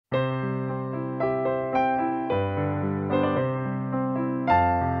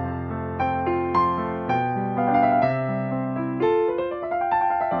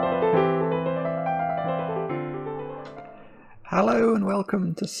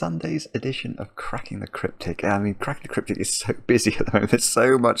welcome to Sunday's edition of Cracking the Cryptic. I mean, Cracking the Cryptic is so busy at the moment. There's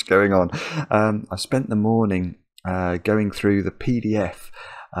so much going on. I've spent the morning going through the PDF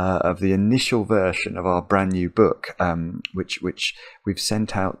of the initial version of our brand new book, which we've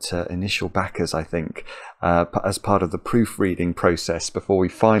sent out to initial backers, I think, as part of the proofreading process before we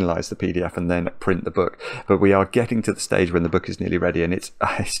finalise the PDF and then print the book. But we are getting to the stage when the book is nearly ready, and it's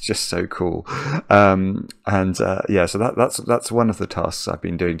just so cool. Yeah, so that's one of the tasks I've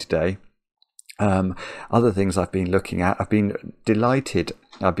been doing today. Other things I've been looking at, I've been delighted.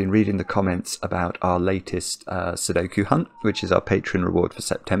 I've been reading the comments about our latest Sudoku hunt, which is our Patreon reward for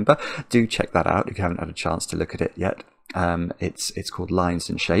September. Do check that out if you haven't had a chance to look at it yet. It's called Lines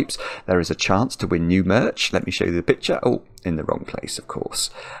and Shapes. There is a chance to win new merch. Let me show you the picture. Oh, in the wrong place, of course.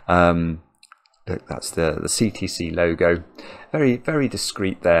 Look, that's the CTC logo. Very, very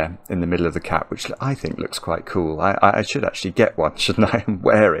discreet there in the middle of the cap, which I think looks quite cool. I should actually get one, shouldn't I, and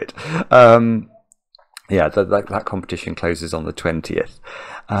wear it. Yeah, that competition closes on the 20th.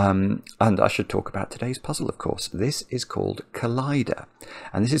 And I should talk about today's puzzle, of course. This is called Collider.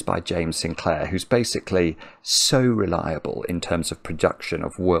 And this is by James Sinclair, who's basically so reliable in terms of production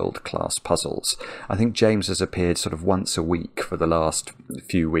of world-class puzzles. I think James has appeared sort of once a week for the last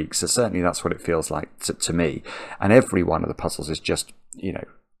few weeks. So certainly that's what it feels like to me. And every one of the puzzles is just, you know,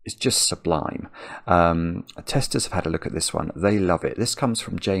 it's just sublime. Testers have had a look at this one. They love it. This comes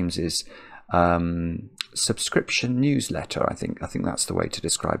from James's subscription newsletter. I think that's the way to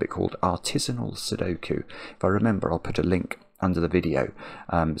describe it, called Artisanal Sudoku. If I remember, I'll put a link under the video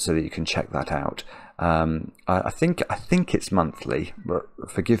so that you can check that out. I think it's monthly, but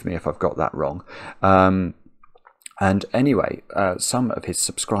forgive me if I've got that wrong. And anyway, some of his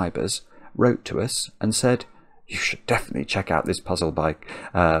subscribers wrote to us and said, you should definitely check out this puzzle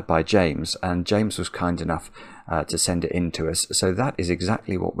by James, and James was kind enough to send it in to us. So that is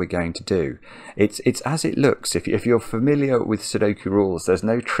exactly what we're going to do. It's as it looks. If you're familiar with Sudoku rules, there's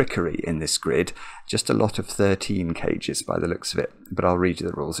no trickery in this grid, just a lot of 13 cages by the looks of it. But I'll read you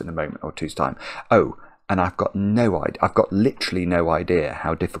the rules in a moment or two's time. Oh, and I've got literally no idea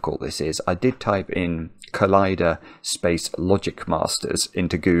how difficult this is. I did type in Collider space Logic Masters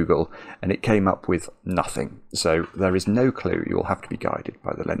into Google, and it came up with nothing. So there is no clue. You'll have to be guided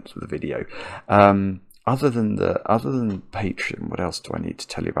by the length of the video. Other than Patreon, what else do I need to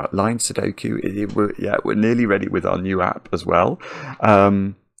tell you about? Line Sudoku. Yeah, we're nearly ready with our new app as well.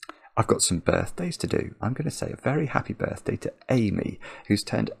 I've got some birthdays to do. I'm going to say a very happy birthday to Amy, who's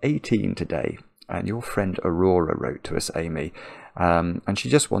turned 18 today. And your friend Aurora wrote to us, Amy, and she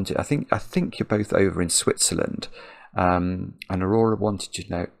just wanted. I think you're both over in Switzerland, and Aurora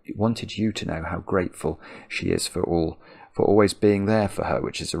wanted you to know how grateful she is for always being there for her,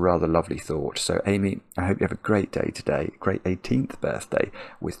 which is a rather lovely thought. So, Amy, I hope you have a great day today, great 18th birthday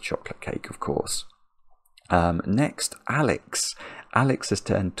with chocolate cake, of course. Next, Alex. Alex has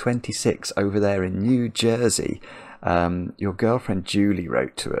turned 26 over there in New Jersey. Your girlfriend Julie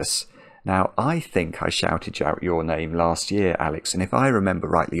wrote to us. Now, I think I shouted out your name last year, Alex, and if I remember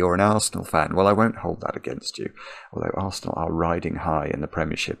rightly, you're an Arsenal fan. Well, I won't hold that against you, although Arsenal are riding high in the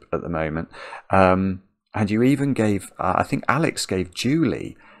Premiership at the moment. And you even gave, I think Alex gave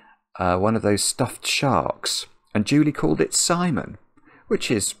Julie one of those stuffed sharks, and Julie called it Simon,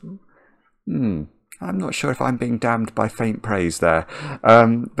 which is, I'm not sure if I'm being damned by faint praise there.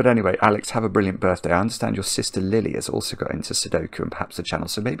 But anyway, Alex, have a brilliant birthday. I understand your sister Lily has also got into Sudoku and perhaps the channel,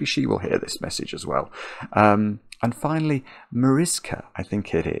 so maybe she will hear this message as well. And finally, Mariska, I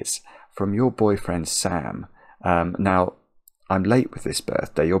think it is, from your boyfriend Sam. Now, I'm late with this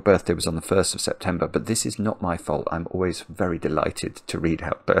birthday. Your birthday was on the 1st of September, but this is not my fault. I'm always very delighted to read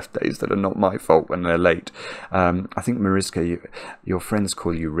out birthdays that are not my fault when they're late. I think, Mariska, your friends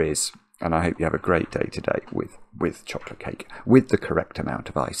call you Riz. And I hope you have a great day today with chocolate cake, with the correct amount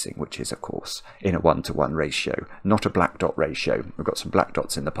of icing, which is, of course, in a 1-to-1 ratio, not a black dot ratio. We've got some black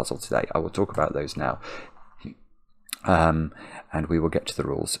dots in the puzzle today. I will talk about those now. And we will get to the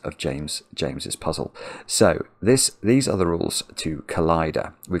rules of James's puzzle. So these are the rules to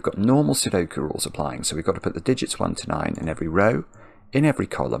Collider. We've got normal Sudoku rules applying. So we've got to put the digits 1 to 9 in every row, in every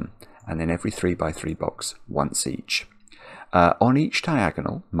column, and in every 3x3 box once each. On each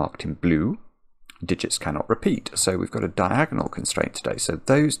diagonal, marked in blue, digits cannot repeat. So we've got a diagonal constraint today. So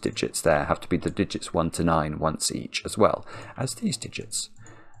those digits there have to be the digits 1 to 9 once each, as well as these digits.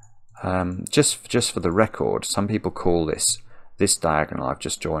 Just for the record, some people call this diagonal I've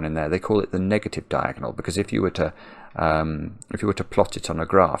just drawn in there, they call it the negative diagonal, because if you were to plot it on a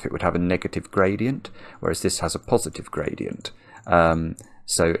graph, it would have a negative gradient, whereas this has a positive gradient.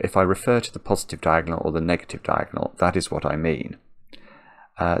 So if I refer to the positive diagonal or the negative diagonal, that is what I mean.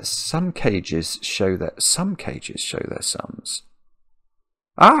 Some cages show their sums.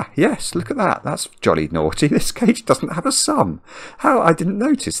 Ah, yes, look at that. That's jolly naughty. This cage doesn't have a sum. How? I didn't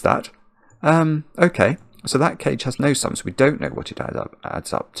notice that. Okay, so that cage has no sum, so we don't know what it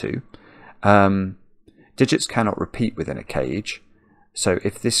adds up to. Digits cannot repeat within a cage. So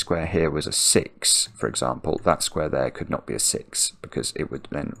if this square here was a 6, for example, that square there could not be a 6 because it would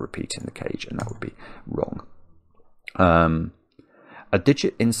then repeat in the cage, and that would be wrong. A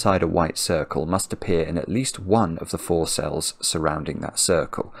digit inside a white circle must appear in at least one of the 4 cells surrounding that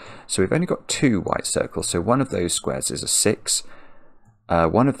circle. So we've only got 2 white circles, so one of those squares is a 6,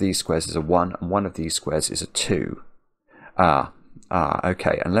 one of these squares is a 1, and one of these squares is a 2.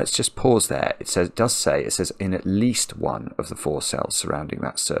 Okay, and let's just pause there. It says in at least one of the 4 cells surrounding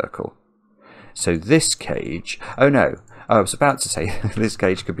that circle. So this cage, oh no, I was about to say this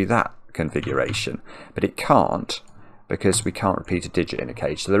cage could be that configuration, but it can't, because we can't repeat a digit in a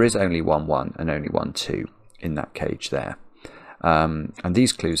cage. So there is only one 1 and only one 2 in that cage there. And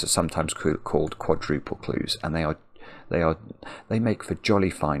these clues are sometimes called quadruple clues, and they make for jolly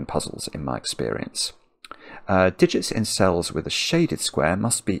fine puzzles in my experience. Digits in cells with a shaded square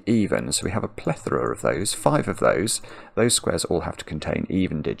must be even, so we have a plethora of those, 5 of those. Those squares all have to contain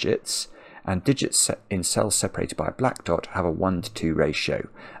even digits, and digits in cells separated by a black dot have a 1:2 ratio,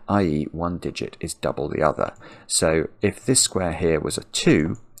 i.e. one digit is double the other. So if this square here was a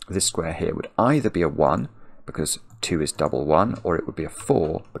 2, this square here would either be a 1, because 2 is double 1, or it would be a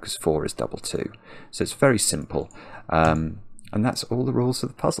 4, because 4 is double 2. So it's very simple. And that's all the rules of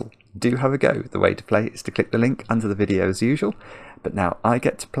the puzzle. Do have a go. The way to play is to click the link under the video as usual. But now I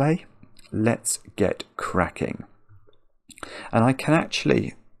get to play. Let's get cracking. And I can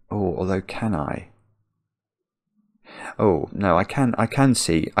actually... Oh, although can I? Oh, no, I can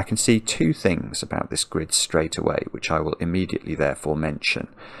see 2 things about this grid straight away, which I will immediately therefore mention.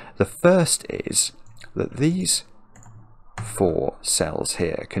 The first is that these 4 cells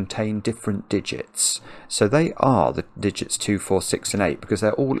here contain different digits, so they are the digits 2, 4, 6 and 8 because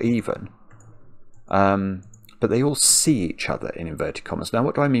they're all even, but they all see each other in inverted commas. Now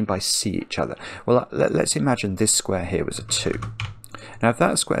what do I mean by see each other? Well, let's imagine this square here was a 2. Now if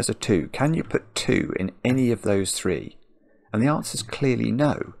that square is a 2, can you put 2 in any of those 3? And the answer is clearly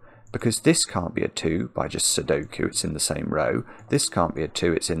no, because this can't be a 2 by just Sudoku, it's in the same row. This can't be a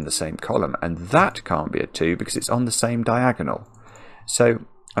 2, it's in the same column. And that can't be a 2 because it's on the same diagonal. So,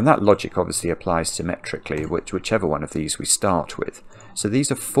 and that logic obviously applies symmetrically, whichever one of these we start with. So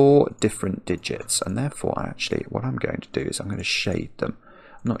these are 4 different digits, and therefore actually what I'm going to do is I'm going to shade them.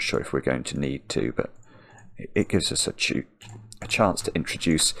 I'm not sure if we're going to need to, but it gives us a chance to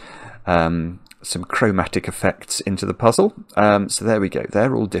introduce some chromatic effects into the puzzle. So there we go,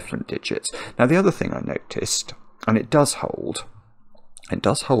 they're all different digits. Now the other thing I noticed, and it does hold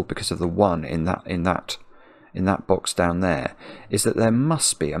because of the 1 in that box down there, is that there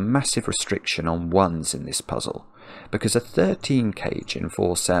must be a massive restriction on 1s in this puzzle, because a 13 cage in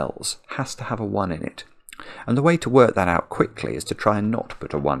 4 cells has to have a 1 in it. And the way to work that out quickly is to try and not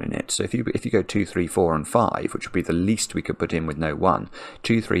put a 1 in it. So if you go 2, 3, 4 and 5, which would be the least we could put in with no 1,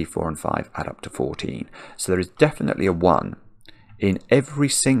 2, 3, 4 and 5 add up to 14. So there is definitely a 1 in every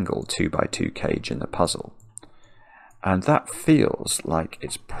single 2x2 cage in the puzzle. And that feels like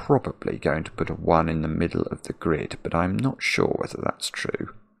it's probably going to put a 1 in the middle of the grid, but I'm not sure whether that's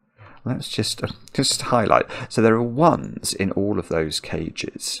true. Let's just highlight. So there are 1s in all of those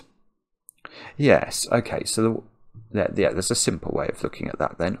cages. Yes, okay, so there's a simple way of looking at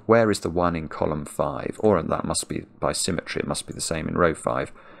that then. Where is the 1 in column 5? Or that must be by symmetry, it must be the same in row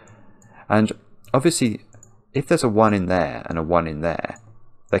 5. And obviously, if there's a 1 in there and a 1 in there,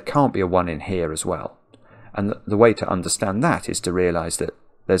 there can't be a 1 in here as well. And the way to understand that is to realise that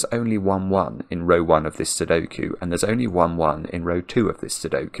there's only 1 1 in row 1 of this Sudoku, and there's only 1 1 in row 2 of this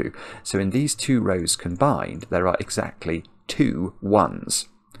Sudoku. So in these 2 rows combined, there are exactly 2 1s.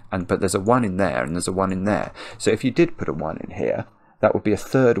 But there's a 1 in there and there's a 1 in there. So if you did put a 1 in here, that would be a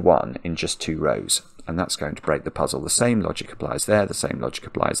third 1 in just 2 rows. And that's going to break the puzzle. The same logic applies there, the same logic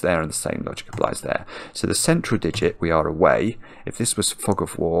applies there, and the same logic applies there. So the central digit, we are away. If this was Fog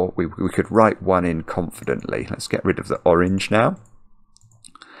of War, we could write 1 in confidently. Let's get rid of the orange now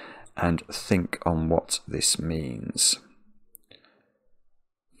and think on what this means.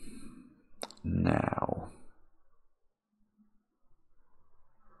 Now...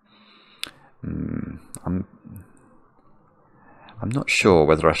 I'm not sure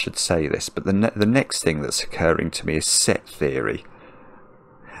whether I should say this, but the next thing that's occurring to me is set theory.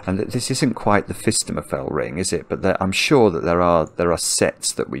 And this isn't quite the Fistemafel ring, is it? But I'm sure that there are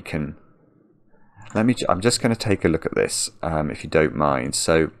sets that we can I'm just going to take a look at this, if you don't mind.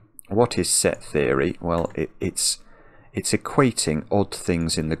 So, what is set theory? Well, it's equating odd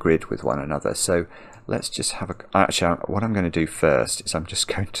things in the grid with one another. So, let's just have a... Actually, what I'm going to do first is I'm just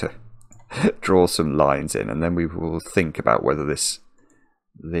going to draw some lines in, and then we will think about whether this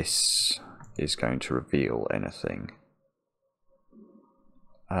is going to reveal anything.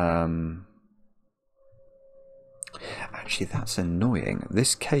 Actually, that's annoying.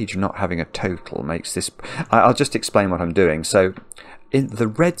 This cage not having a total makes this... I'll just explain what I'm doing. So, in the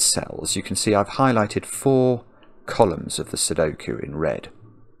red cells, you can see I've highlighted 4 columns of the Sudoku in red.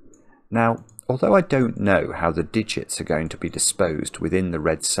 Now, although I don't know how the digits are going to be disposed within the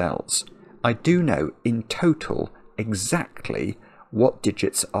red cells, I do know in total exactly what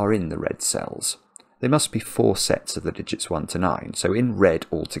digits are in the red cells. There must be 4 sets of the digits 1 to 9. So in red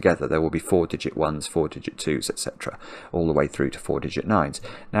altogether, there will be 4-digit 1s, 4-digit 2s, etc., all the way through to 4-digit 9s.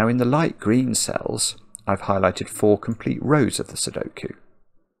 Now in the light green cells, I've highlighted 4 complete rows of the Sudoku.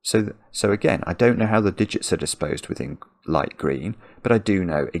 So again, I don't know how the digits are disposed within light green, but I do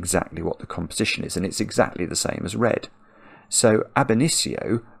know exactly what the composition is, and it's exactly the same as red. So ab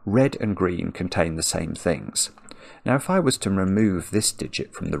initio, red and green contain the same things. Now if I was to remove this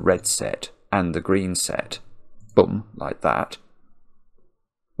digit from the red set and the green set, boom, like that,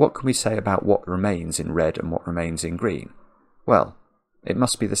 what can we say about what remains in red and what remains in green? Well, it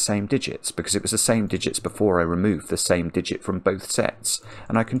must be the same digits, because it was the same digits before I removed the same digit from both sets.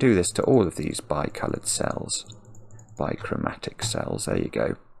 And I can do this to all of these bicoloured cells, bichromatic cells, there you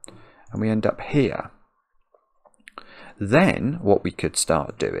go. And we end up here. Then what we could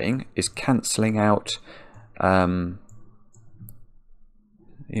start doing is cancelling out, you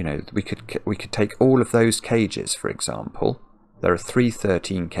know, we could take all of those cages, for example. There are 3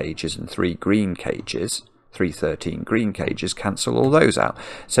 13 cages and 3 green cages. 3 13 green cages, cancel all those out.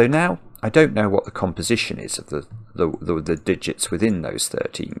 So now I don't know what the composition is of the digits within those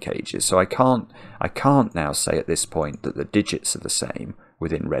 13 cages. So I can't now say at this point that the digits are the same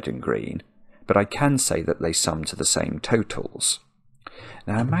within red and green, but I can say that they sum to the same totals.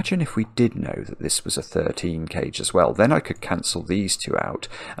 Now imagine if we did know that this was a 13 cage as well. Then I could cancel these 2 out,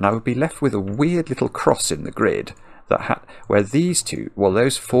 and I would be left with a weird little cross in the grid that where these 2, well,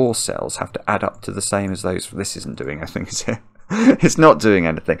 those 4 cells have to add up to the same as those. This isn't doing anything, is it? It's not doing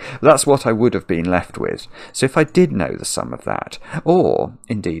anything. That's what I would have been left with. So if I did know the sum of that, or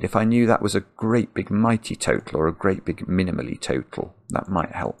indeed if I knew that was a great big mighty total or a great big minimally total, that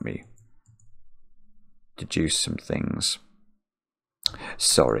might help me deduce some things.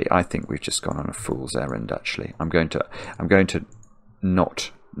 Sorry, I think we've just gone on a fool's errand. Actually, I'm going to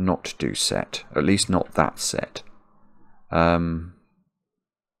not do set, at least not that set.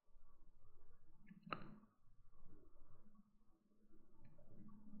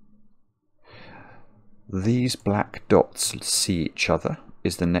 These black dots see each other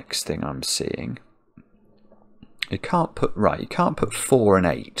is the next thing I'm seeing. You can't put 4 and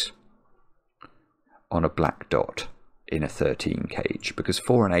 8 on a black dot in a 13 cage, because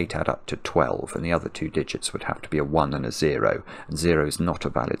 4 and 8 add up to 12, and the other 2 digits would have to be a 1 and a 0, and 0 is not a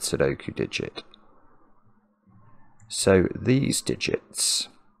valid Sudoku digit. So these digits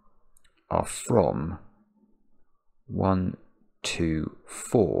are from 1, 2,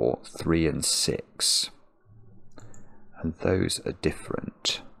 4, 3 and 6, and those are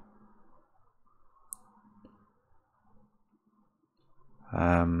different.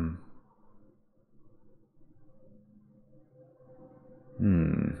 Hang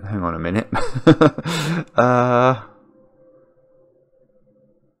on a minute.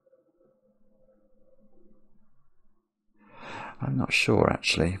 I'm not sure,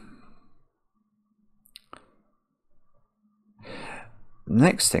 actually.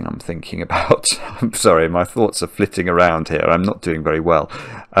 Next thing I'm thinking about, I'm sorry, my thoughts are flitting around here. I'm not doing very well.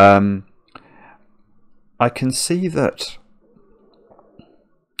 I can see that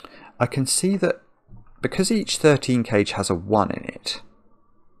because each 13 cage has a 1 in it,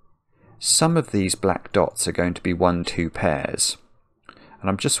 some of these black dots are going to be 1-2 pairs. And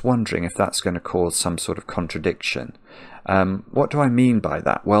I'm just wondering if that's going to cause some sort of contradiction. What do I mean by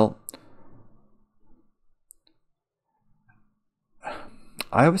that? Well,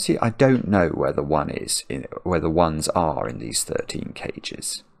 I don't know where the 1 is, where the 1s are in these 13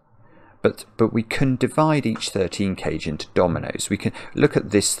 cages. But we can divide each 13 cage into dominoes. We can look at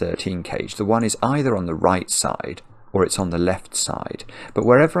this 13 cage. The 1 is either on the right side or it's on the left side. But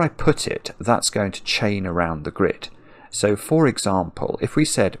wherever I put it, that's going to chain around the grid. So for example, if we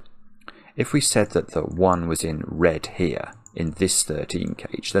said that the 1 was in red here, in this 13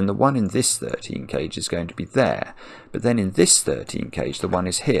 cage, then the 1 in this 13 cage is going to be there. But then in this 13 cage, the 1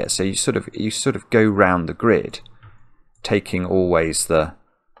 is here. So you sort of go round the grid, taking always the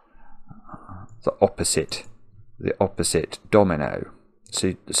opposite domino.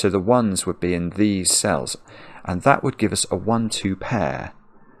 So the 1s would be in these cells, and that would give us a 1-2 pair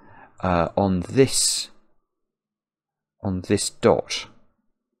on this dot,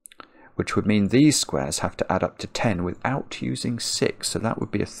 which would mean these squares have to add up to 10 without using 6. So that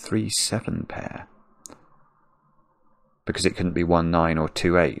would be a 3-7 pair, because it couldn't be 1-9 or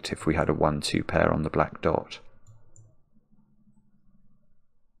 2-8 if we had a 1-2 pair on the black dot.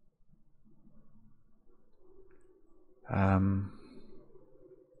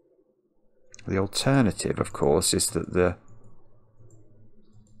 The alternative, of course, is that the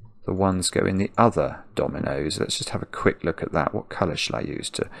 1s go in the other dominoes. Let's just have a quick look at that. What colour shall I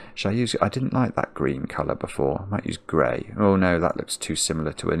use? I didn't like that green colour before. I might use grey. Oh no, that looks too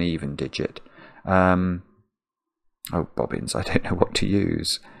similar to an even digit. Oh, bobbins, I don't know what to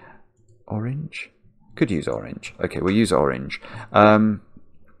use. Orange? Could use orange. Okay, we'll use orange.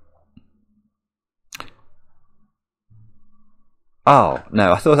 Oh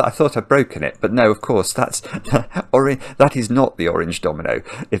no! I thought I'd broken it, but no. Of course, that's that is not the orange domino.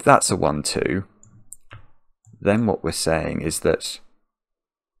 If that's a 1-2, then what we're saying is that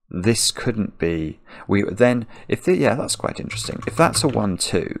this couldn't be. Yeah, that's quite interesting. If that's a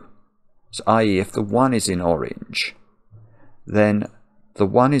 1-2, so i.e., if the 1 is in orange, then the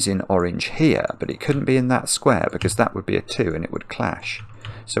 1 is in orange here, but it couldn't be in that square because that would be a 2 and it would clash.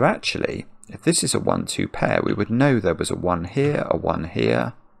 So actually, if this is a 1-2 pair, we would know there was a 1 here, a 1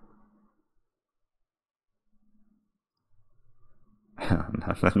 here.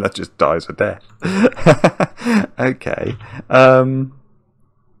 That just dies a death. Okay. I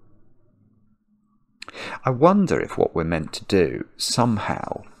wonder if what we're meant to do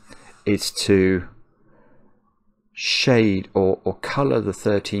somehow is to shade or colour the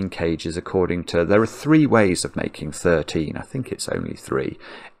 13 cages according to... There are 3 ways of making 13. I think it's only 3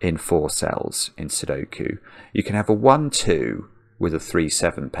 in 4 cells in Sudoku. You can have a 1-2 with a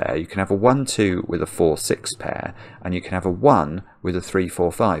 3-7 pair. You can have a 1-2 with a 4-6 pair. And you can have a 1 with a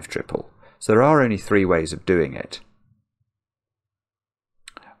 3-4-5 triple. So there are only 3 ways of doing it.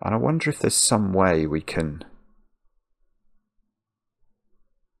 And I wonder if there's some way we can...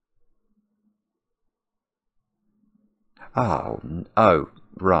 Oh,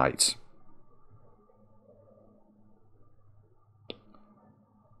 right.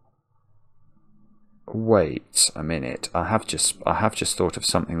 Wait a minute. I have just thought of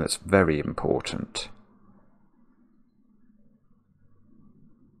something that's very important.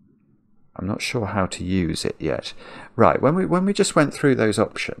 I'm not sure how to use it yet. Right, when we just went through those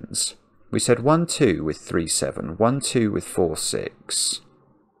options, we said 1-2 with 3-7, 1-2 with 4-6.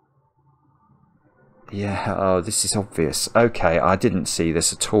 Yeah, oh, this is obvious. Okay, I didn't see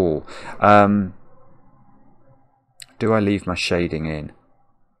this at all. Do I leave my shading in?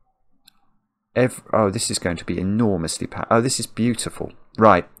 Oh, this is going to be enormously oh, this is beautiful.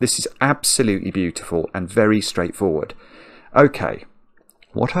 Right, this is absolutely beautiful and very straightforward. Okay,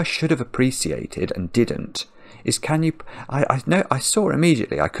 what I should have appreciated and didn't is I saw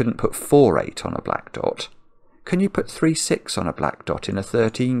immediately I couldn't put 4-8 on a black dot. Can you put 3-6 on a black dot in a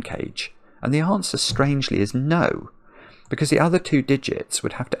 13 cage? And the answer, strangely, is no, because the other 2 digits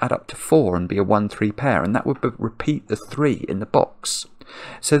would have to add up to 4 and be a 1-3 pair, and that would repeat the 3 in the box.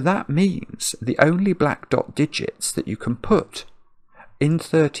 So that means the only black dot digits that you can put in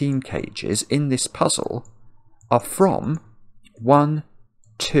 13 cages in this puzzle are from 1,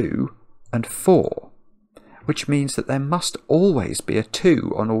 2, and 4, which means that there must always be a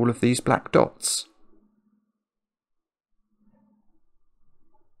 2 on all of these black dots.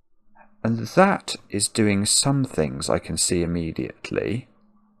 And that is doing some things I can see immediately,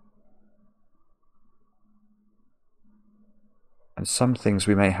 and some things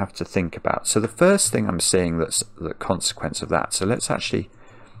we may have to think about. So the first thing I'm seeing that's the consequence of that, so let's actually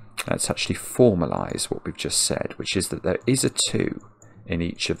formalize what we've just said, which is that there is a 2 in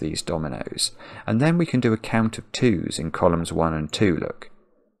each of these dominoes, and then we can do a count of 2s in columns 1 and 2. Look,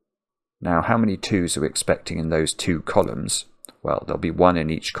 now how many 2s are we expecting in those 2 columns? Well, there'll be 1 in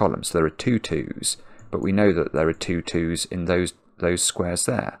each column, so there are 2 2s, but we know that there are 2 2s in those squares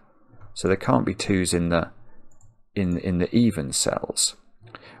there. So there can't be 2s in the even cells,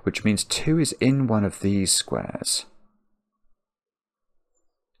 which means 2 is in one of these squares.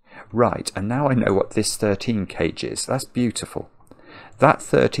 Right, and now I know what this 13 cage is. That's beautiful. That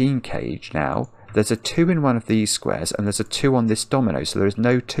 13 cage now, there's a 2 in one of these squares and there's a 2 on this domino, so there is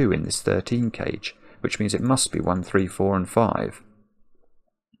no 2 in this 13 cage. which means it must be 1, 3, 4 and 5.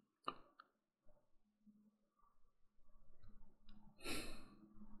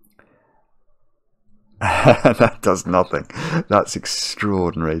 That does nothing. That's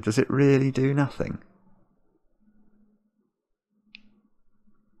extraordinary. Does it really do nothing?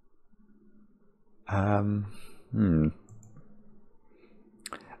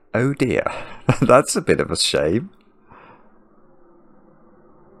 Oh dear. That's a bit of a shame.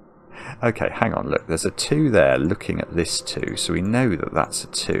 Okay, hang on, look, there's a 2 there looking at this 2, so we know that that's a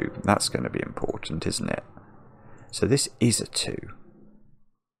 2. That's going to be important, isn't it? So this is a 2.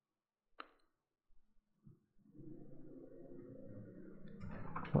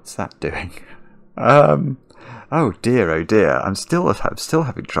 What's that doing? Oh dear, I'm still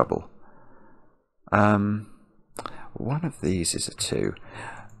having trouble. One of these is a 2.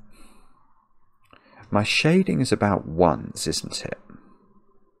 My shading is about 1s, isn't it?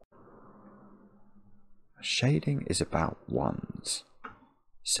 Shading is about 1s.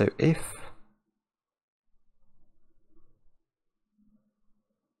 So if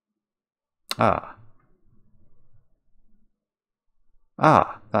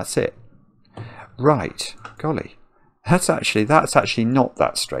that's it. Right, golly. That's actually not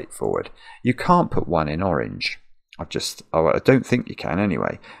that straightforward. You can't put 1 in orange. I don't think you can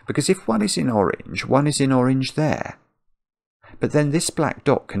anyway, because if 1 is in orange, 1 is in orange there. But then this black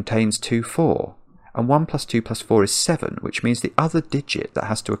dot contains 2, 4. And 1 plus 2 plus 4 is 7, which means the other digit that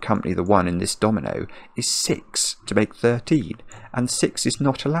has to accompany the 1 in this domino is 6 to make 13, and 6 is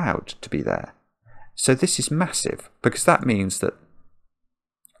not allowed to be there. So this is massive, because that means that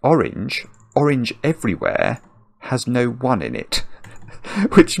orange everywhere has no 1 in it,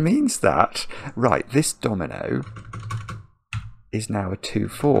 which means that, right, this domino is now a 2,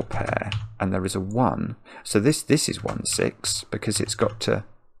 4 pair, and there is a 1. So this is 1, 6, because it's got to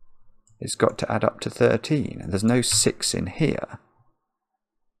add up to 13, and there's no 6 in here,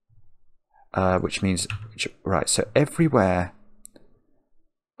 which means, right, so everywhere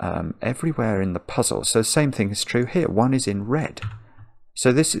in the puzzle, so the same thing is true here. 1 is in red,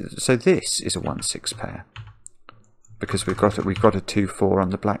 so this is a 1, 6 pair, because we've got a 2, 4 on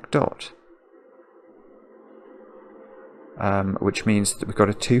the black dot, which means that we've got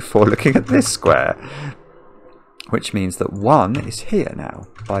a 2, 4 looking at this square. Which means that 1 is here now,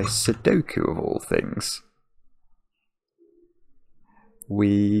 by Sudoku of all things.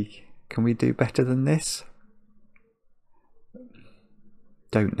 Can we do better than this?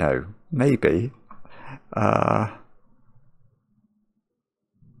 Don't know. Maybe.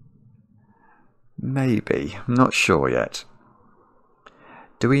 Maybe. I'm not sure yet.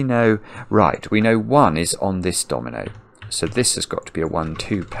 Do we know? Right, we know 1 is on this domino. So this has got to be a 1,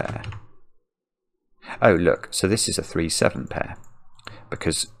 2 pair. Oh, look, so this is a 3, 7 pair,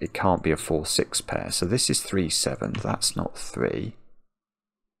 because it can't be a 4, 6 pair. So this is 3, 7, that's not 3.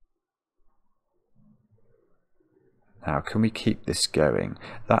 Now, can we keep this going?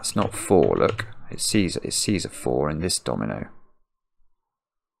 That's not 4, look, it sees a 4 in this domino.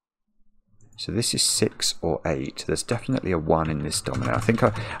 So this is 6 or 8. There's definitely a 1 in this domino. I think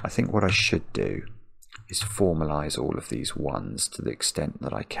what I should do is formalize all of these 1s to the extent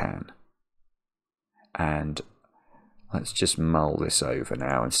that I can. And let's just mull this over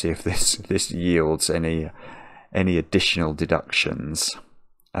now and see if this yields any additional deductions.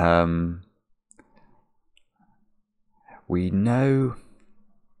 We know,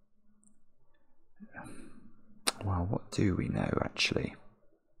 well, what do we know actually?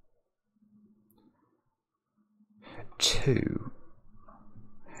 2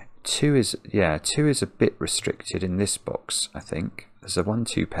 is a bit restricted in this box, I think. There's a 1,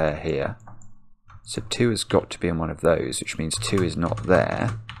 2 pair here. So 2 has got to be in one of those, which means 2 is not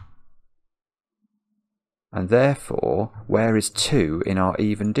there. And therefore, where is 2 in our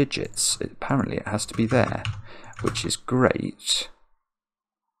even digits? Apparently it has to be there, which is great.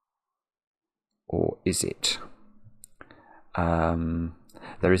 Or is it? There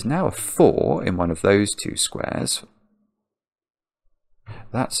is now a 4 in one of those 2 squares.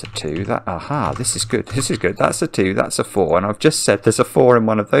 That's a 2. This is good. This is good. That's a 2. That's a 4. And I've just said there's a 4 in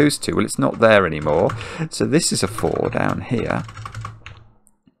one of those 2. Well, it's not there anymore. So this is a 4 down here.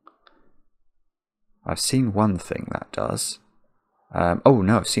 I've seen one thing that does. Oh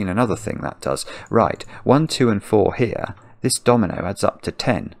no, I've seen another thing that does. Right, 1, 2 and 4 here. This domino adds up to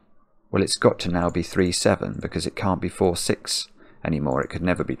 10. Well, it's got to now be 3, 7 because it can't be 4, 6 anymore. It could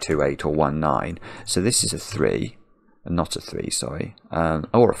never be 2, 8 or 1, 9. So this is a 3. Not a 3, sorry.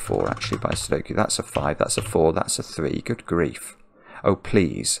 Or a 4 actually by Sudoku. That's a 5, that's a 4, that's a 3. Good grief. Oh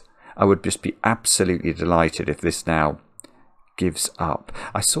please. I would just be absolutely delighted if this now gives up.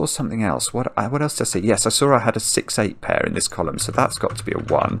 I saw something else. What else did I see? Yes, I saw I had a 6-8 pair in this column, so that's got to be a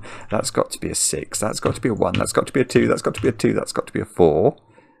 1. That's got to be a 6. That's got to be a 1. That's got to be a 2. That's got to be a 2. That's got to be a 4.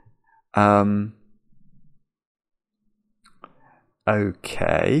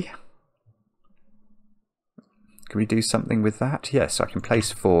 Okay. Can we do something with that? Yes, I can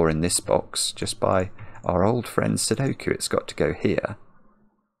place 4 in this box just by our old friend Sudoku. It's got to go here.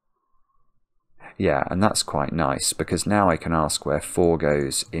 Yeah, and that's quite nice, because now I can ask where 4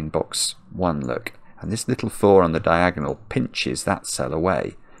 goes in box 1, look. And this little 4 on the diagonal pinches that cell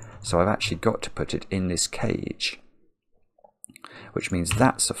away. So I've actually got to put it in this cage, which means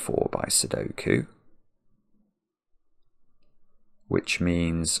that's a 4 by Sudoku. Which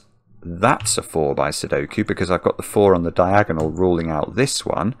means that's a 4 by Sudoku, because I've got the 4 on the diagonal ruling out this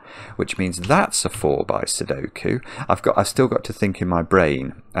one, which means that's a 4 by Sudoku. I've still got to think in my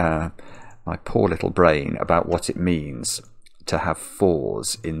brain, my poor little brain, about what it means to have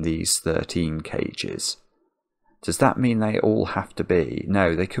 4s in these 13 cages. Does that mean they all have to be?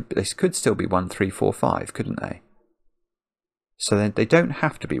 No, they could still be 1, 3, 4, 5, couldn't they? So then they don't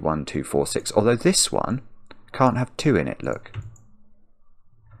have to be 1, 2, 4, 6, although this one can't have 2 in it, look.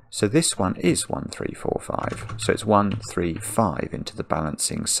 So this one is 1, 3, 4, 5. So it's 1, 3, 5 into the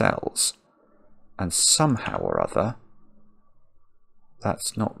balancing cells. And somehow or other,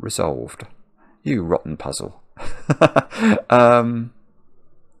 that's not resolved. You rotten puzzle.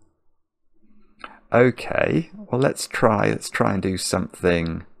 Okay, well let's try and do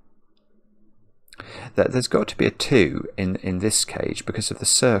something. There's got to be a 2 in this cage because of the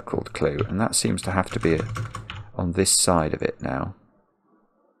circled clue, and that seems to have to be on this side of it now.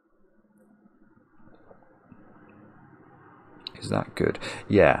 Is that good?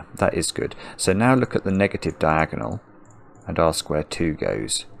 Yeah, that is good. So now look at the negative diagonal and ask where 2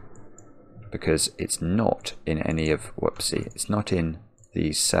 goes, because it's not in any of, whoopsie, it's not in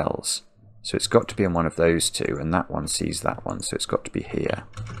these cells. So it's got to be in one of those 2, and that one sees that one, so it's got to be here.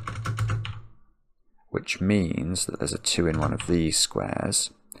 Which means that there's a 2 in one of these squares,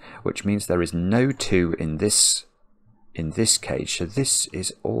 which means there is no 2 in this cage. So this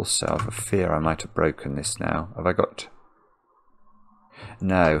is also, I have a fear I might have broken this now. Have I got...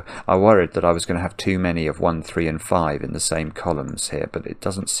 No, I worried that I was going to have too many of 1, 3 and 5 in the same columns here, but it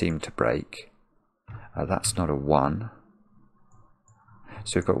doesn't seem to break. That's not a 1.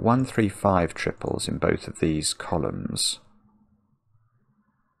 So we've got 1, 3, 5 triples in both of these columns.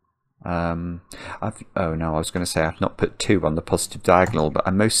 Oh no, I was going to say I've not put 2 on the positive diagonal, but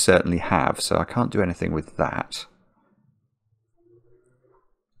I most certainly have, so I can't do anything with that.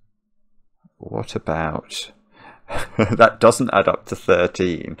 What about... That doesn't add up to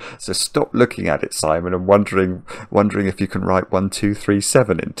 13. So stop looking at it, Simon, and wondering if you can write 1, 2, 3,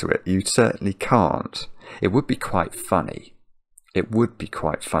 7 into it. You certainly can't. It would be quite funny. It would be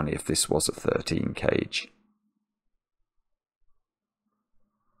quite funny if this was a 13 cage.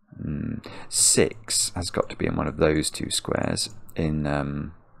 6 has got to be in one of those 2 squares.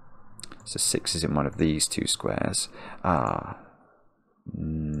 So 6 is in one of these 2 squares.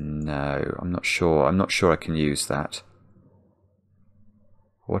 No, I'm not sure. I'm not sure I can use that.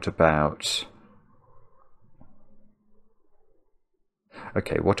 What about...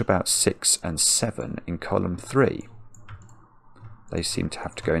 Okay, what about 6 and 7 in column 3? They seem to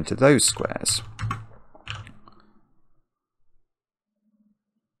have to go into those squares.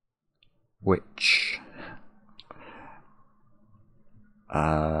 Which...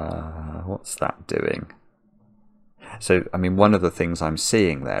 what's that doing? So, I mean, one of the things I'm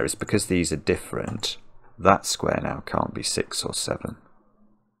seeing there is because these are different, that square now can't be 6 or 7.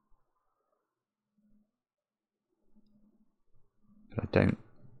 But I'm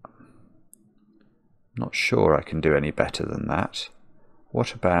not sure I can do any better than that.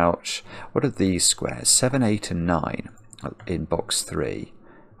 What are these squares? 7, 8 and 9 in box 3.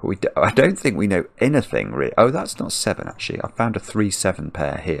 I don't think we know anything really. Oh, that's not 7 actually. I found a 3, 7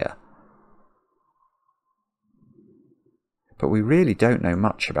 pair here. But we really don't know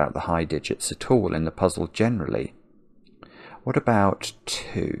much about the high digits at all in the puzzle generally. What about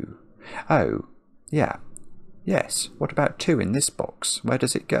 2? Oh, yeah. Yes, what about 2 in this box? Where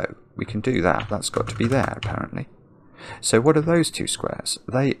does it go? We can do that. That's got to be there, apparently. So what are those 2 squares?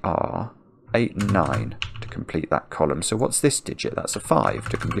 They are 8 and 9 to complete that column. So what's this digit? That's a 5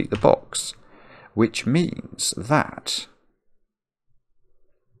 to complete the box. Which means that...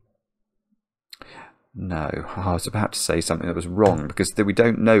 No, I was about to say something that was wrong, because we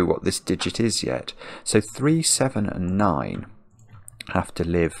don't know what this digit is yet. So 3, 7 and 9 have to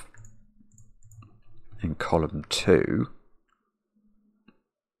live in column 2.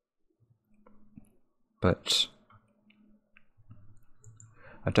 But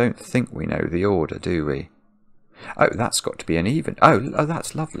I don't think we know the order, do we? Oh, that's got to be an even. Oh,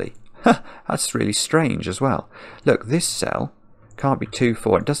 that's lovely. That's really strange as well. Look, this cell can't be 2,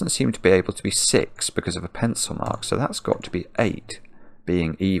 4. It doesn't seem to be able to be 6 because of a pencil mark. So that's got to be 8,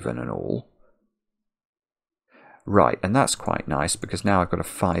 being even and all. Right, and that's quite nice because now I've got a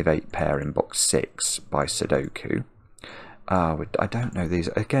 5-8 pair in box 6 by Sudoku. I don't know these.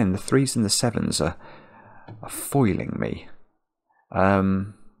 Again, the 3s and the 7s are foiling me.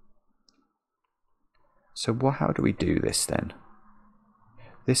 So how do we do this then?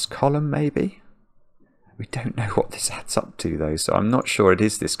 This column maybe? We don't know what this adds up to though, so I'm not sure it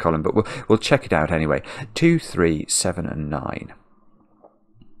is this column, but we'll check it out anyway. 2, 3, 7 and 9.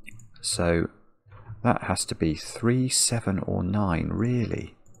 So that has to be 3, 7 or 9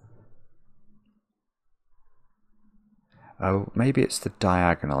 really. Oh, maybe it's the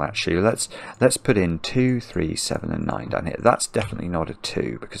diagonal actually. Let's put in 2, 3, 7 and 9 down here. That's definitely not a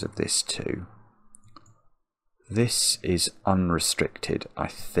 2 because of this 2. This is unrestricted, I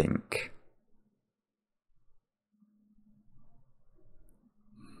think.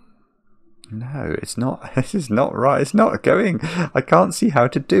 No, it's not. This is not right. It's not going. I can't see how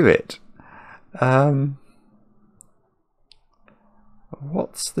to do it.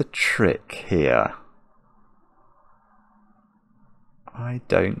 What's the trick here? I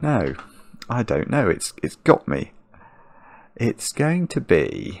don't know. I don't know. It's got me. It's going to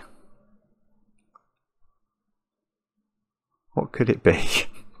be. What could it be?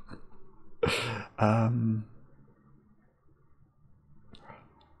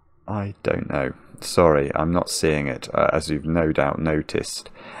 I don't know. Sorry, I'm not seeing it, as you've no doubt noticed.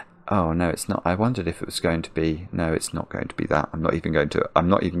 Oh no, it's not. I wondered if it was going to be. No, it's not going to be that. I'm not even going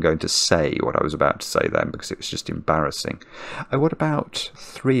to say what I was about to say then because it was just embarrassing. Oh, what about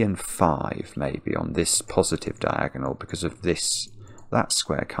 3 and 5 maybe on this positive diagonal because of this? That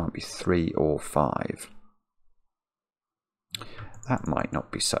square can't be 3 or 5. That might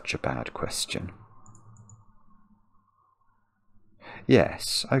not be such a bad question.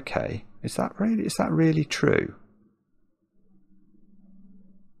 Yes, okay. Is that really true?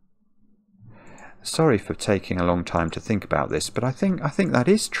 Sorry for taking a long time to think about this, but I think that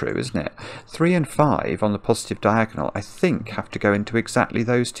is true, isn't it? 3 and 5 on the positive diagonal, I think, have to go into exactly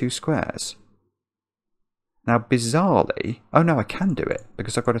those 2 squares. Now, bizarrely, oh no, I can do it,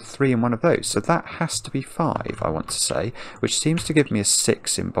 because I've got a 3 in one of those, so that has to be 5, I want to say, which seems to give me a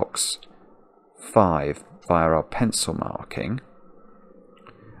 6 in box 5 via our pencil marking.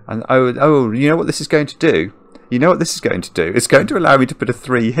 And oh, you know what this is going to do? You know what this is going to do? It's going to allow me to put a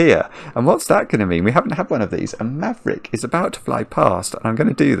 3 here. And what's that going to mean? We haven't had one of these. A Maverick is about to fly past, and I'm going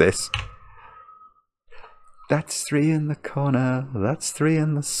to do this. That's 3 in the corner. That's 3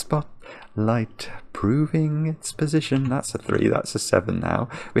 in the spotlight, proving its position. That's a 3. That's a 7 now.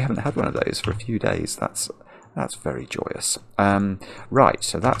 We haven't had one of those for a few days. That's very joyous. Right,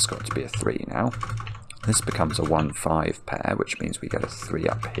 so that's got to be a 3 now. This becomes a 1-5 pair, which means we get a 3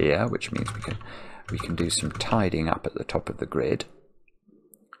 up here, which means we can do some tidying up at the top of the grid.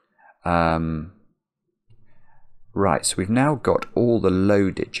 Right, so we've now got all the low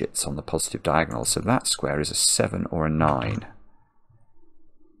digits on the positive diagonal, so that square is a 7 or a 9.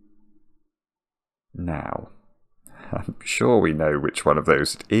 Now, I'm sure we know which one of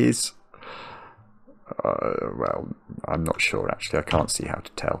those it is. Well, I'm not sure actually, I can't see how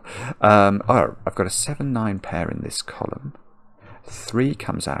to tell. Oh, I've got a 7-9 pair in this column. 3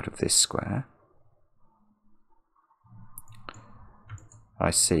 comes out of this square. I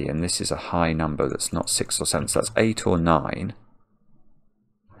see, and this is a high number that's not 6 or 7, so that's 8 or 9.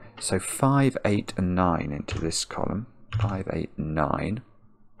 So 5, 8 and 9 into this column. 5, 8 and 9.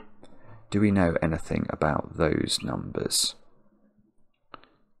 Do we know anything about those numbers?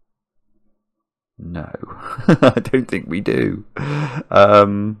 No, I don't think we do.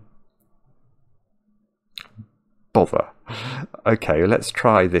 Bother. Okay, let's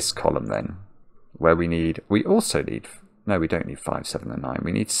try this column then, where we also need, no, we don't need 5, 7 and 9.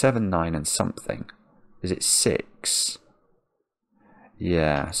 We need 7, 9 and something. Is it 6?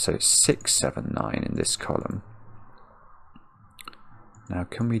 Yeah, so 6, 7, 9 in this column. Now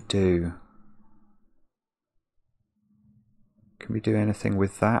can we do anything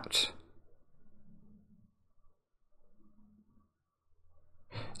with that?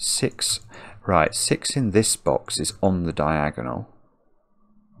 6, right, 6 in this box is on the diagonal,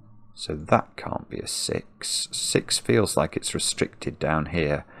 so that can't be a 6. 6 feels like it's restricted down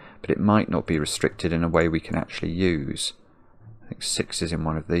here, but it might not be restricted in a way we can actually use. I think 6 is in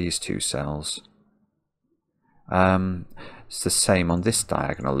one of these 2 cells. It's the same on this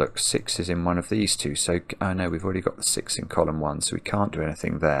diagonal. Look, 6 is in one of these two. So, oh no, we've already got the 6 in column 1, so we can't do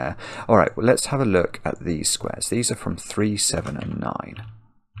anything there. All right, well, let's have a look at these squares. These are from 3, 7, and 9.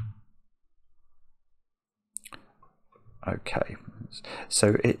 Okay,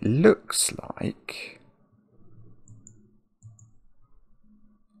 so it looks like...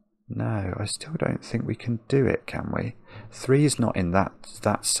 No, I still don't think we can do it, can we? 3 is not in that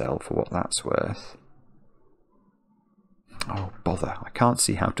cell for what that's worth. Oh, bother. I can't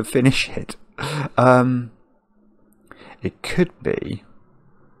see how to finish it. It could be...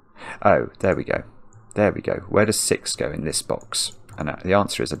 Oh, there we go. There we go. Where does 6 go in this box? And the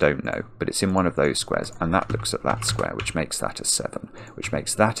answer is I don't know, but it's in one of those squares, and that looks at that square, which makes that a 7, which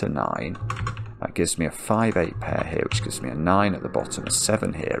makes that a 9. That gives me a 5, 8 pair here, which gives me a 9 at the bottom, a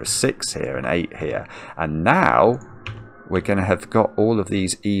 7 here, a 6 here, an 8 here. And now we're going to have got all of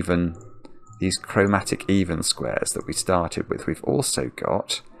these even, these chromatic even squares that we started with. We've also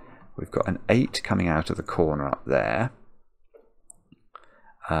got, we've got an 8 coming out of the corner up there.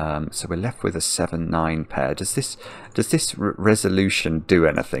 So we're left with a 7, 9 pair. Does this resolution do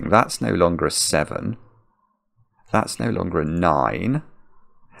anything? That's no longer a 7. That's no longer a 9.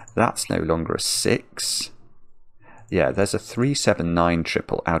 That's no longer a 6. Yeah, there's a 3, 7, 9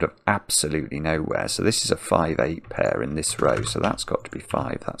 triple out of absolutely nowhere. So this is a 5, 8 pair in this row. So that's got to be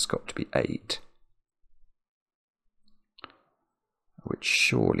 5. That's got to be 8. Which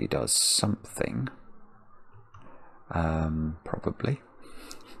surely does something. Probably.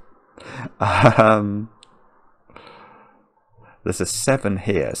 There's a 7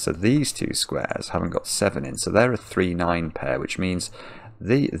 here, so these two squares haven't got 7 in, so they're a 3, 9 pair, which means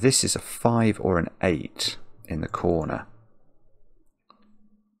this is a 5 or an 8 in the corner.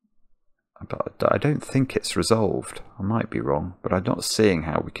 But I don't think it's resolved. I might be wrong, but I'm not seeing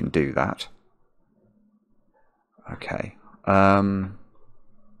how we can do that. Okay.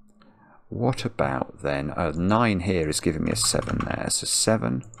 What about then? 9 here is giving me a 7 there, so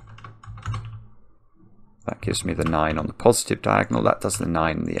 7. That gives me the 9 on the positive diagonal. That does the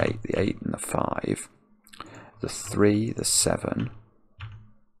 9 and the 8 and the 5. The 3, the 7.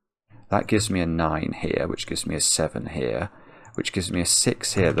 That gives me a 9 here, which gives me a 7 here, which gives me a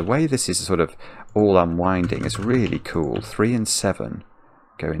 6 here. The way this is sort of all unwinding is really cool. 3 and 7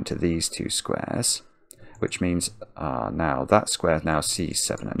 go into these two squares, which means now that square now sees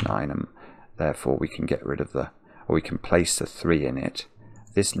 7 and 9, and therefore we can get rid of the, or we can place the 3 in it.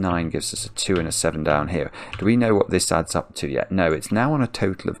 This 9 gives us a 2 and a 7 down here. Do we know what this adds up to yet? No, it's now on a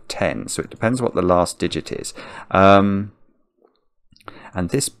total of 10, so it depends what the last digit is. And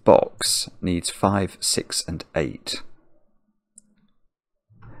this box needs 5, 6, and 8.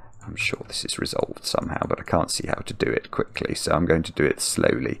 I'm sure this is resolved somehow, but I can't see how to do it quickly, so I'm going to do it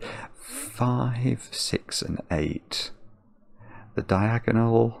slowly. 5, 6, and 8. The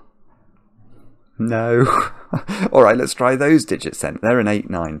diagonal... No. All right, let's try those digits then. They're an 8,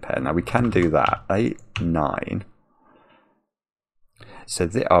 9 pair. Now we can do that. 8, 9. So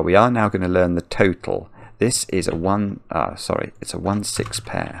we are now going to learn the total. This is a it's a 1, 6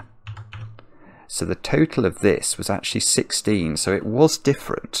 pair. So the total of this was actually 16. So it was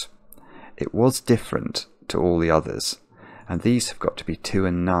different. It was different to all the others. And these have got to be 2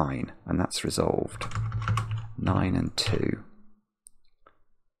 and 9, and that's resolved. 9 and 2.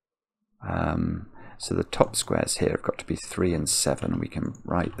 So the top squares here have got to be 3 and 7. We can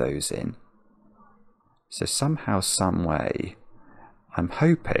write those in. So somehow, some way, I'm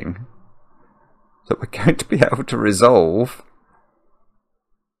hoping that we're going to be able to resolve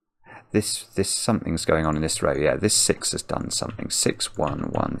this. Something's going on in this row. Yeah, this 6 has done something. 6, 1,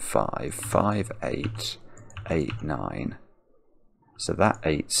 1, 5, 5, 8, 8, 9. So that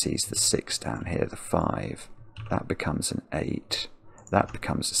 8 sees the 6 down here, the 5. That becomes an 8. That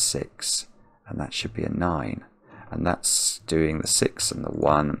becomes a 6. And that should be a 9. And that's doing the 6 and the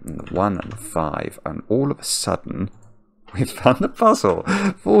 1 and the 1 and the 5. And all of a sudden, we've found the puzzle.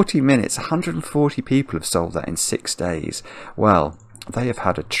 40 minutes, 140 people have solved that in 6 days. Well, they have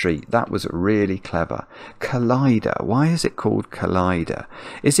had a treat. That was really clever. Collider. Why is it called Collider?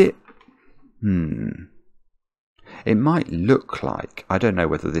 Is it... It might look like... I don't know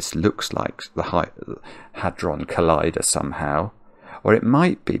whether this looks like the Hadron Collider somehow. Or it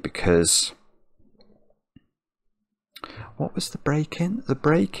might be because... What was the break-in? The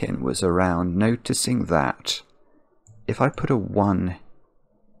break-in was around noticing that if I put a 1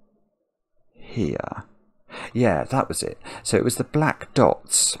 here... Yeah, that was it. So it was the black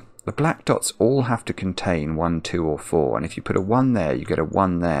dots. The black dots all have to contain 1, 2 or 4. And if you put a 1 there, you get a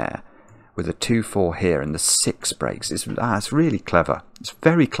 1 there. With a 2, 4 here, and the 6 breaks. It's really clever. It's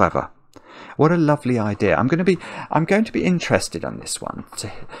very clever. What a lovely idea. I'm going to be interested on this one.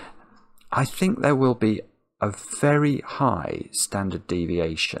 I think there will be a very high standard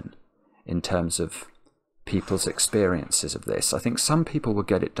deviation in terms of people's experiences of this. I think some people will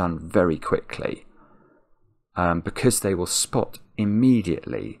get it done very quickly because they will spot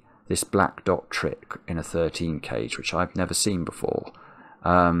immediately this black dot trick in a 13 cage, which I've never seen before.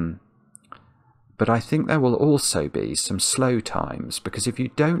 But I think there will also be some slow times, because if you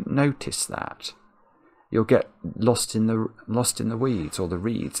don't notice that, you'll get lost in the weeds or the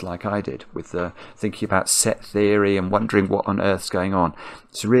reeds, like I did with thinking about set theory and wondering what on earth's going on.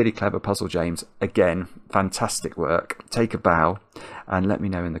 It's a really clever puzzle, James. Again, fantastic work. Take a bow and let me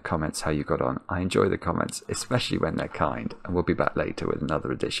know in the comments how you got on. I enjoy the comments, especially when they're kind, and we'll be back later with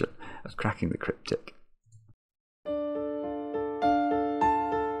another edition of Cracking the Cryptic.